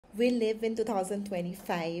We live in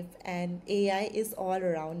 2025 and AI is all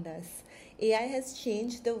around us. AI has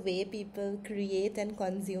changed the way people create and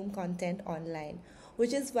consume content online,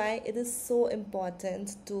 which is why it is so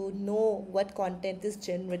important to know what content is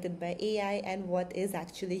generated by AI and what is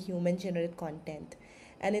actually human generated content.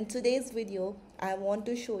 And in today's video, I want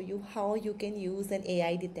to show you how you can use an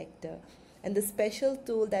AI detector. And the special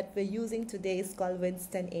tool that we're using today is called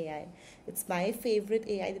Winston.AI. It's my favorite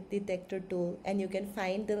AI detector tool, and you can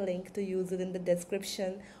find the link to use it in the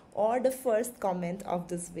description or the first comment of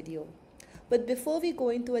this video. But before we go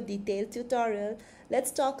into a detailed tutorial, let's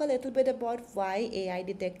talk a little bit about why AI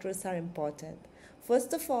detectors are important.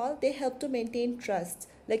 First of all, they help to maintain trust.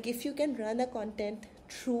 Like if you can run a content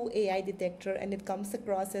through AI detector and it comes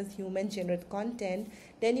across as human generated content,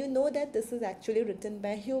 then you know that this is actually written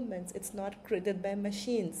by humans. It's not created by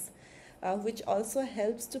machines. Which also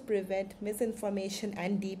helps to prevent misinformation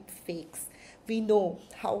and deep fakes. We know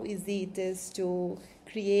how easy it is to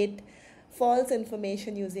create false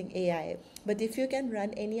information using AI. But if you can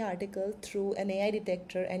run any article through an AI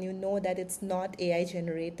detector and you know that it's not AI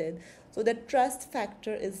generated, so the trust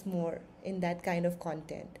factor is more in that kind of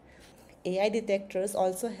content. AI detectors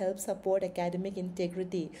also help support academic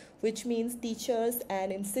integrity, which means teachers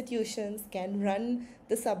and institutions can run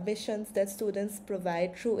the submissions that students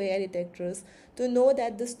provide through AI detectors to know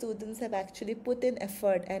that the students have actually put in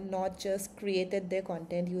effort and not just created their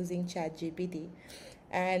content using ChatGPT.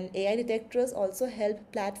 And AI detectors also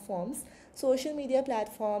help platforms, social media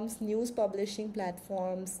platforms, news publishing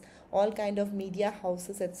platforms, all kind of media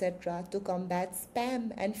houses, etc., to combat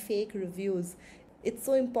spam and fake reviews. It's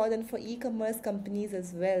so important for e-commerce companies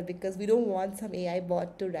as well, because we don't want some AI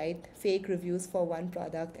bot to write fake reviews for one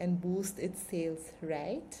product and boost its sales,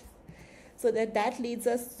 right? So that leads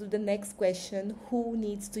us to the next question: who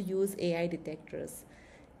needs to use AI detectors?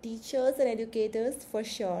 Teachers and educators for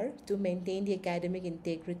sure, to maintain the academic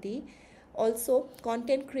integrity. Also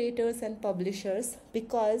content creators and publishers,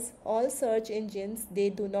 because all search engines, they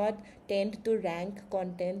do not tend to rank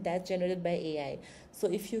content that's generated by AI. So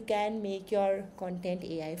if you can make your content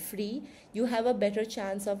AI free, you have a better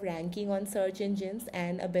chance of ranking on search engines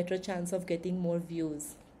and a better chance of getting more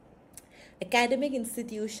views. Academic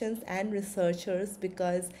institutions and researchers,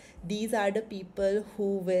 because these are the people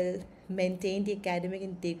who will maintain the academic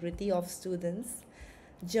integrity of students.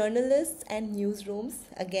 Journalists and newsrooms,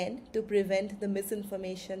 again, to prevent the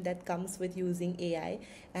misinformation that comes with using AI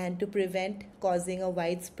and to prevent causing a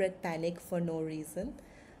widespread panic for no reason.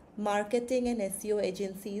 Marketing and SEO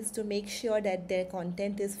agencies, to make sure that their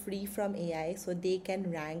content is free from AI so they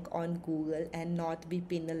can rank on Google and not be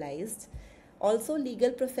penalized. Also,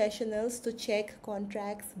 legal professionals, to check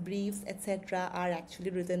contracts, briefs, etc., are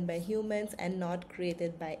actually written by humans and not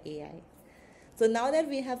created by AI. So now that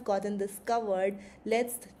we have gotten this covered,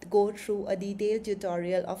 let's go through a detailed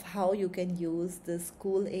tutorial of how you can use this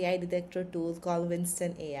cool AI detector tool called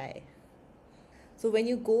Winston.AI. So when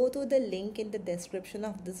you go to the link in the description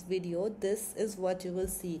of this video, this is what you will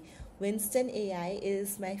see. Winston.AI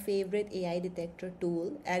is my favorite AI detector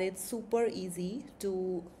tool, and it's super easy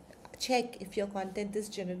to check if your content is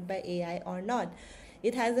generated by AI or not.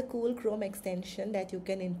 It has a cool Chrome extension that you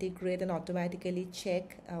can integrate and automatically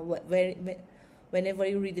check whenever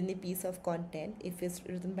you read any piece of content, if it's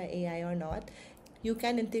written by AI or not. You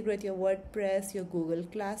can integrate your WordPress, your Google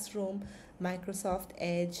Classroom, Microsoft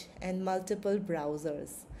Edge, and multiple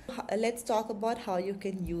browsers. Let's talk about how you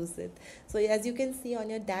can use it. So as you can see on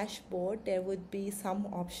your dashboard, there would be some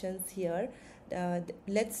options here.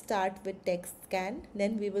 Let's start with text scan,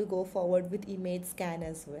 then we will go forward with image scan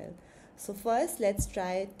as well. So first, let's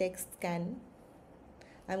try text scan.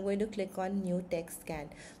 I'm going to click on new text scan.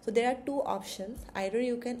 So there are two options. Either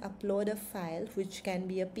you can upload a file, which can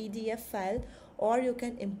be a PDF file, or you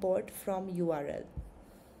can import from URL.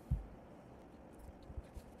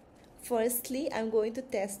 Firstly, I'm going to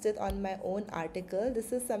test it on my own article.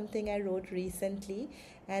 This is something I wrote recently,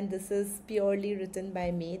 and this is purely written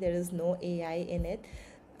by me. There is no AI in it.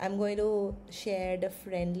 I'm going to share the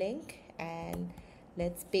friend link, and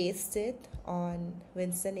let's paste it on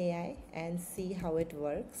Winston.AI and see how it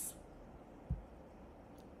works.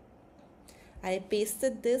 I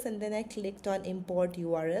pasted this and then I clicked on import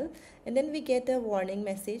URL, and then we get a warning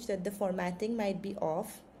message that the formatting might be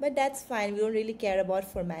off, but that's fine. We don't really care about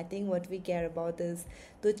formatting. What we care about is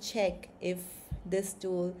to check if this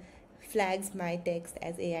tool flags my text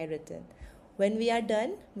as AI written. When we are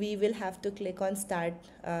done, we will have to click on start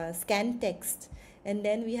scan text, and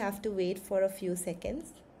then we have to wait for a few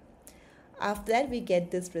seconds. After that, we get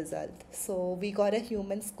this result. So we got a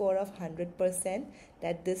human score of 100%,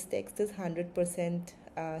 that this text is 100%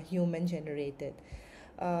 human generated.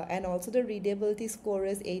 And also the readability score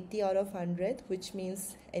is 80 out of 100, which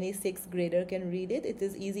means any sixth grader can read it. It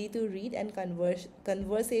is easy to read and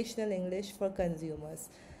conversational English for consumers,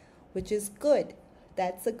 which is good.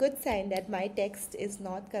 That's a good sign that my text is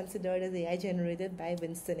not considered as AI generated by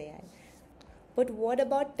Winston AI. But what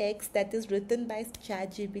about text that is written by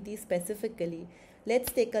ChatGPT specifically?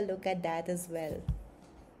 Let's take a look at that as well.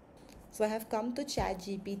 So I have come to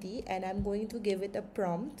ChatGPT and I'm going to give it a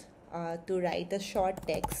prompt to write a short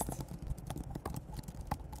text.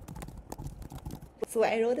 So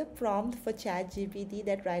I wrote a prompt for ChatGPT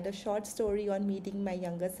that write a short story on meeting my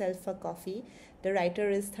younger self for coffee. The writer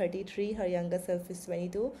is 33, her younger self is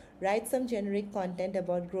 22. Write some generic content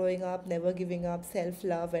about growing up, never giving up,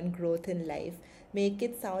 self-love and growth in life. Make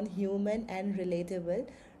it sound human and relatable.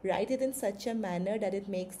 Write it in such a manner that it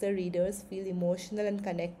makes the readers feel emotional and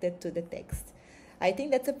connected to the text. I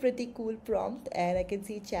think that's a pretty cool prompt, and I can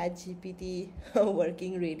see ChatGPT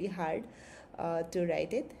working really hard to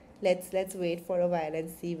write it. Let's wait for a while and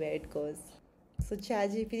see where it goes. So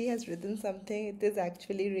ChatGPT has written something. It is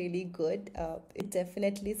actually really good. It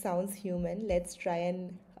definitely sounds human. Let's try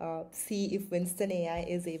and see if Winston AI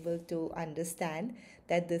is able to understand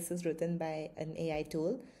that this is written by an AI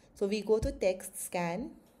tool. So we go to text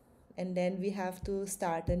scan, and then we have to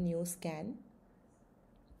start a new scan.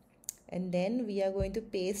 And then we are going to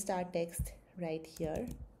paste our text right here.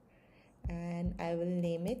 And I will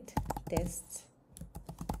name it test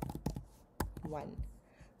 1.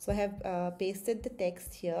 So I have pasted the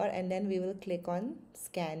text here, and then we will click on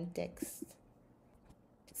scan text.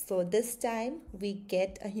 So this time we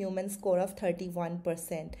get a human score of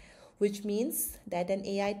 31%, which means that an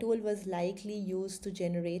AI tool was likely used to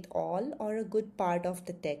generate all or a good part of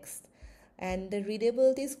the text. And the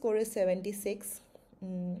readability score is 76.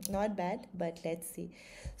 Not bad, but let's see.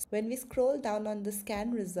 When we scroll down on the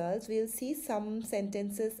scan results, we'll see some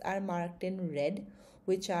sentences are marked in red,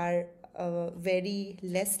 which are very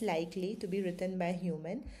less likely to be written by a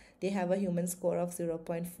human. They have a human score of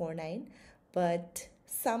 0.49, but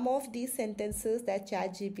some of these sentences that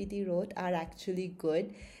ChatGPT wrote are actually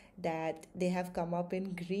good, that they have come up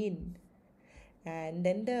in green. And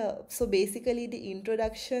then so basically the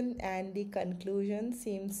introduction and the conclusion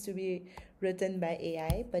seems to be written by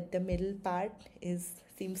AI, but the middle part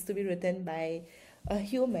seems to be written by a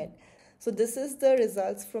human. So this is the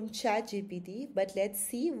results from ChatGPT, but let's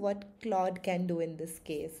see what Claude can do in this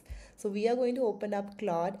case. So we are going to open up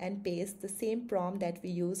Claude and paste the same prompt that we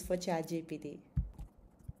use for ChatGPT.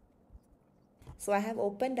 So I have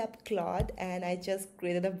opened up Claude and I just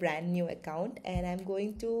created a brand new account, and I'm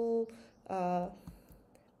going to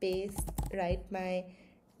write my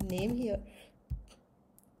name here.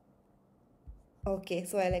 Okay,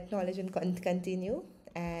 so I'll acknowledge and continue,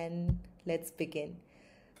 and let's begin.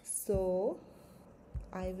 So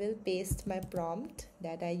I will paste my prompt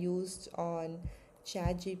that I used on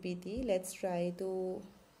ChatGPT. Let's try to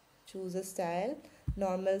choose a style.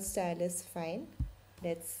 Normal style is fine.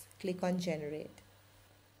 Let's click on generate.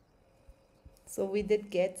 So we did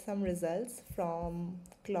get some results from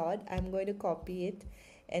Claude. I'm going to copy it,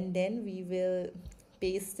 and then we will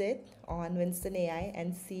paste it on Winston AI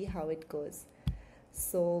and see how it goes.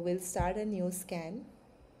 So we'll start a new scan,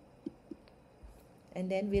 and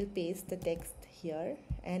then we'll paste the text here,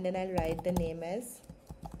 and then I'll write the name as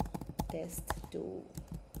test 2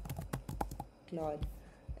 Claude,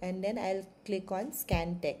 and then I'll click on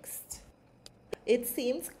scan text. It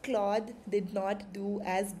seems Claude did not do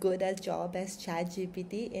as good a job as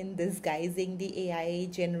ChatGPT in disguising the AI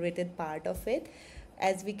generated part of it.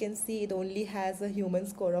 As we can see, it only has a human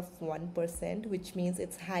score of 1%, which means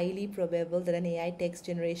it's highly probable that an AI text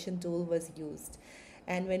generation tool was used.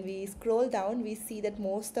 And when we scroll down, we see that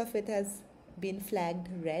most of it has been flagged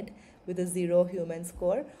red with a 0 human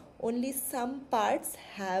score. Only some parts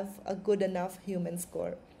have a good enough human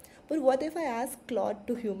score. But what if I ask Claude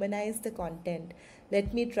to humanize the content?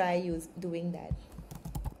 Let me try doing that.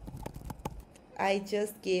 I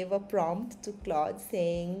just gave a prompt to Claude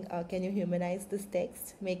saying, can you humanize this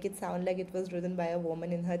text? Make it sound like it was written by a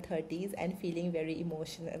woman in her 30s and feeling very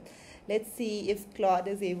emotional. Let's see if Claude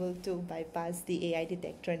is able to bypass the AI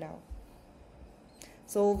detector now.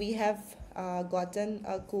 So we have gotten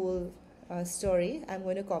a cool story. I'm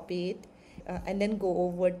going to copy it and then go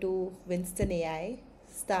over to Winston AI,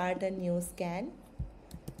 start a new scan,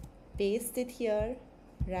 paste it here,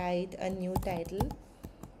 write a new title,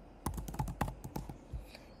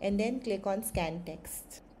 and then click on scan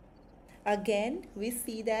text. Again, we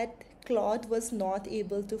see that Claude was not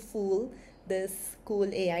able to fool this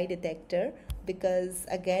cool AI detector because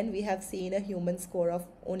again we have seen a human score of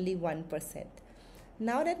only 1%.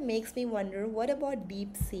 Now that makes me wonder, what about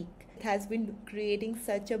DeepSeek? It has been creating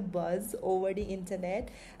such a buzz over the internet.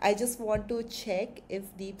 I just want to check if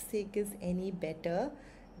DeepSeek is any better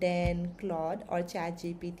than Claude or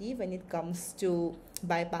ChatGPT when it comes to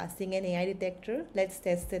bypassing an AI detector. Let's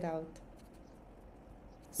test it out.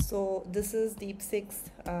 So this is DeepSeek's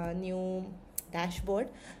new dashboard.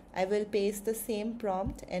 I will paste the same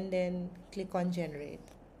prompt and then click on generate.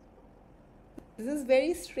 This is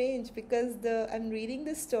very strange because the I'm reading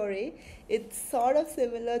the story. It's sort of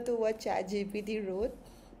similar to what ChatGPT wrote.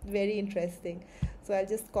 Very interesting. So I'll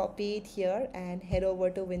just copy it here and head over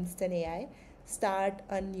to Winston.AI, start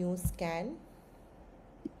a new scan,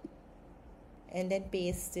 and then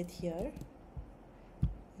paste it here,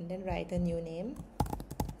 and then write a new name,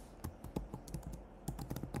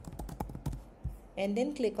 and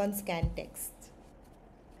then click on scan text.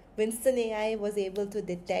 Winston AI was able to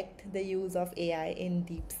detect the use of AI in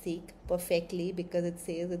DeepSeek perfectly because it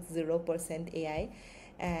says it's 0% AI.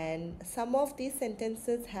 And some of these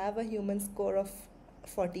sentences have a human score of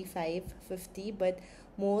 45, 50, but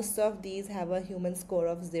most of these have a human score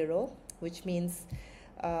of 0, which means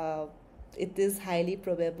uh, it is highly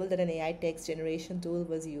probable that an AI text generation tool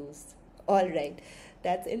was used. All right,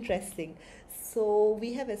 that's interesting. So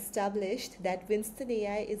we have established that Winston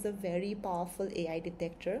AI is a very powerful AI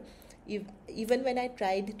detector. Even when I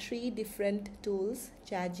tried three different tools,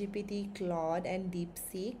 ChatGPT, Claude, and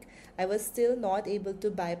DeepSeek, I was still not able to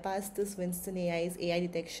bypass this Winston AI's AI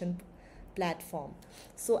detection platform.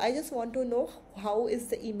 So I just want to know, how is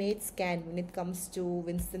the image scan when it comes to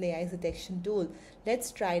Winston AI's detection tool.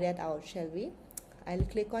 Let's try that out, shall we? I'll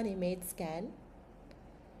click on image scan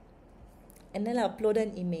and then upload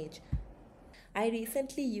an image. I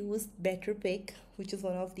recently used BetterPic, which is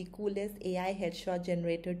one of the coolest AI headshot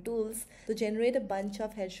generator tools, to generate a bunch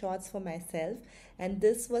of headshots for myself. And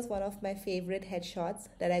this was one of my favorite headshots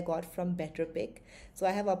that I got from BetterPic. So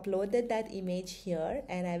I have uploaded that image here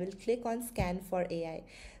and I will click on scan for AI.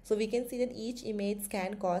 So we can see that each image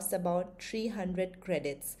scan costs about 300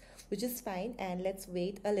 credits, which is fine. And let's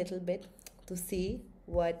wait a little bit to see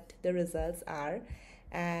what the results are.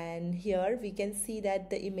 And here we can see that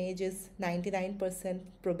the image is 99%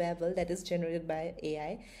 probable that is generated by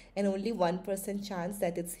AI and only 1% chance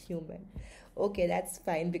that it's human. Okay, that's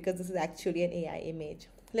fine because this is actually an AI image.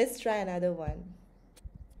 Let's try another one.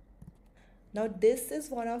 Now this is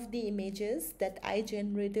one of the images that I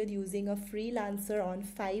generated using a freelancer on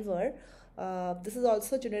Fiverr. This is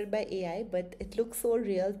also generated by AI, but it looks so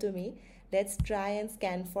real to me. Let's try and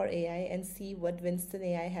scan for AI and see what Winston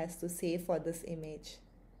AI has to say for this image.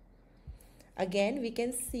 Again, we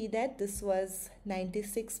can see that this was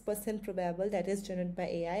 96% probable that is generated by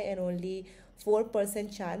AI and only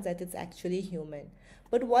 4% chance that it's actually human.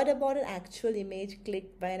 But what about an actual image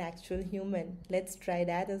clicked by an actual human? Let's try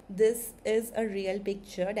that. This is a real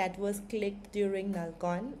picture that was clicked during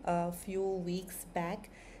Nalcon a few weeks back.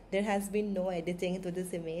 There has been no editing to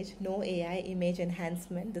this image, no AI image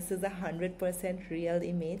enhancement. This is a 100% real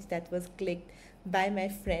image that was clicked by my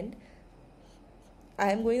friend.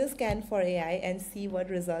 I am going to scan for AI and see what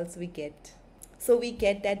results we get. So we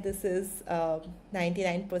get that this is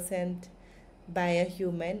 99% by a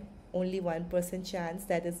human, only 1% chance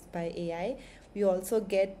that is by AI. We also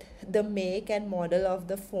get the make and model of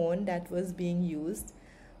the phone that was being used.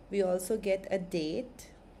 We also get a date.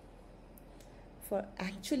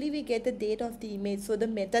 We get the date of the image. So the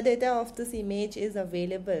metadata of this image is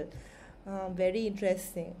available. Very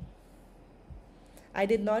interesting. I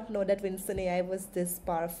did not know that Winston AI was this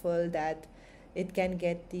powerful that it can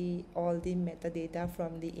get all the metadata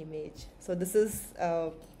from the image. So this is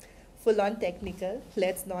full on technical.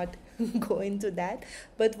 Let's not go into that.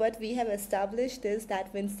 But what we have established is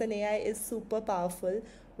that Winston AI is super powerful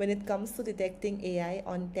when it comes to detecting AI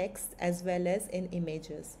on text as well as in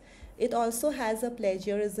images. It also has a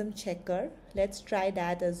plagiarism checker. Let's try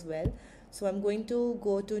that as well. So I'm going to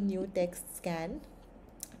go to new text scan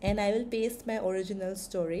and I will paste my original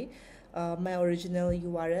story, my original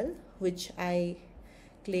URL, which I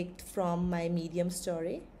clicked from my Medium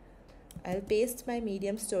story. I'll paste my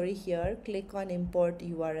Medium story here, click on import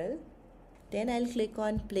URL. Then I'll click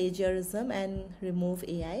on plagiarism and remove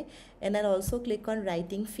AI. And I'll also click on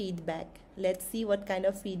writing feedback. Let's see what kind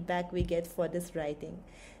of feedback we get for this writing.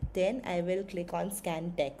 Then I will click on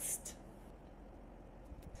scan text.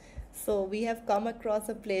 So we have come across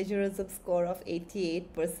a plagiarism score of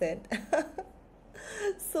 88%.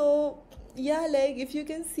 So yeah, like if you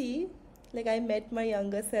can see, like I met my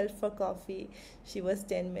younger self for coffee. She was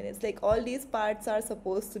 10 minutes. Like all these parts are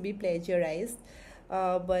supposed to be plagiarized.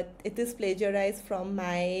 But it is plagiarized from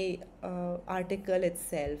my article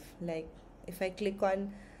itself. Like If I click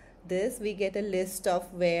on this, we get a list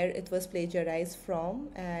of where it was plagiarized from,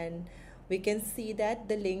 and we can see that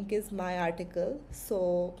the link is my article.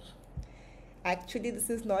 So actually this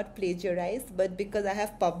is not plagiarized, but because I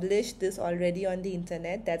have published this already on the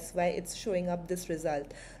internet, that's why it's showing up this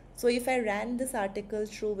result. So if I ran this article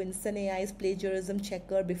through Winston AI's plagiarism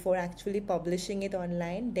checker before actually publishing it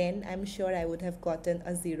online, then I'm sure I would have gotten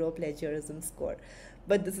a 0 plagiarism score.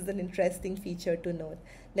 But this is an interesting feature to note.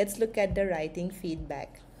 Let's look at the writing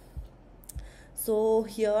feedback. So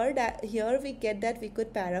here we get that we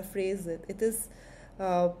could paraphrase it. It is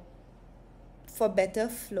uh, for better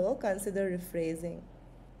flow, consider rephrasing.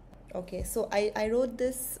 Okay, so I wrote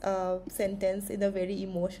this sentence in a very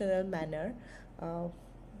emotional manner, uh,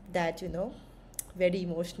 that, very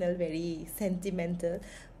emotional, very sentimental,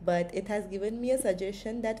 but it has given me a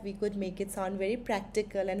suggestion that we could make it sound very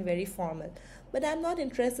practical and very formal. But I'm not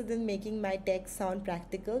interested in making my text sound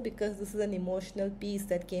practical because this is an emotional piece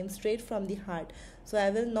that came straight from the heart. So I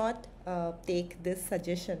will not take this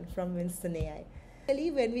suggestion from Winston AI.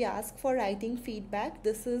 When we ask for writing feedback,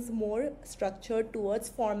 this is more structured towards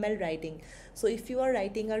formal writing. So if you are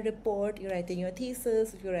writing a report, you're writing your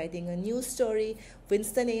thesis, if you're writing a news story,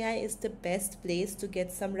 Winston AI is the best place to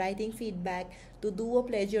get some writing feedback, to do a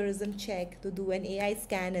plagiarism check, to do an AI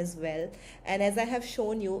scan as well. And as I have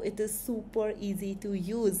shown you, it is super easy to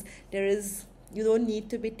use. You don't need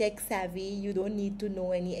to be tech savvy, you don't need to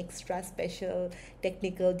know any extra special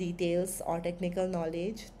technical details or technical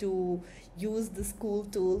knowledge to use this cool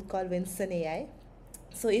tool called Winston AI.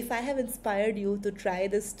 So if I have inspired you to try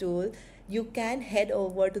this tool, you can head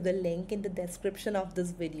over to the link in the description of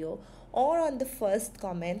this video or on the first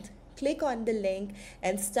comment. Click on the link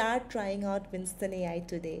and start trying out Winston AI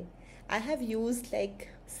today. I have used like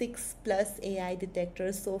 6+ AI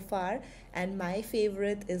detectors so far, and my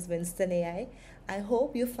favorite is Winston AI. I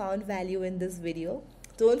hope you found value in this video.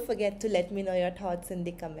 Don't forget to let me know your thoughts in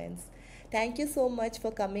the comments. Thank you so much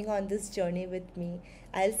for coming on this journey with me.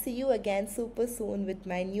 I'll see you again super soon with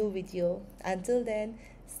my new video. Until then,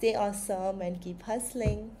 stay awesome and keep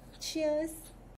hustling. Cheers!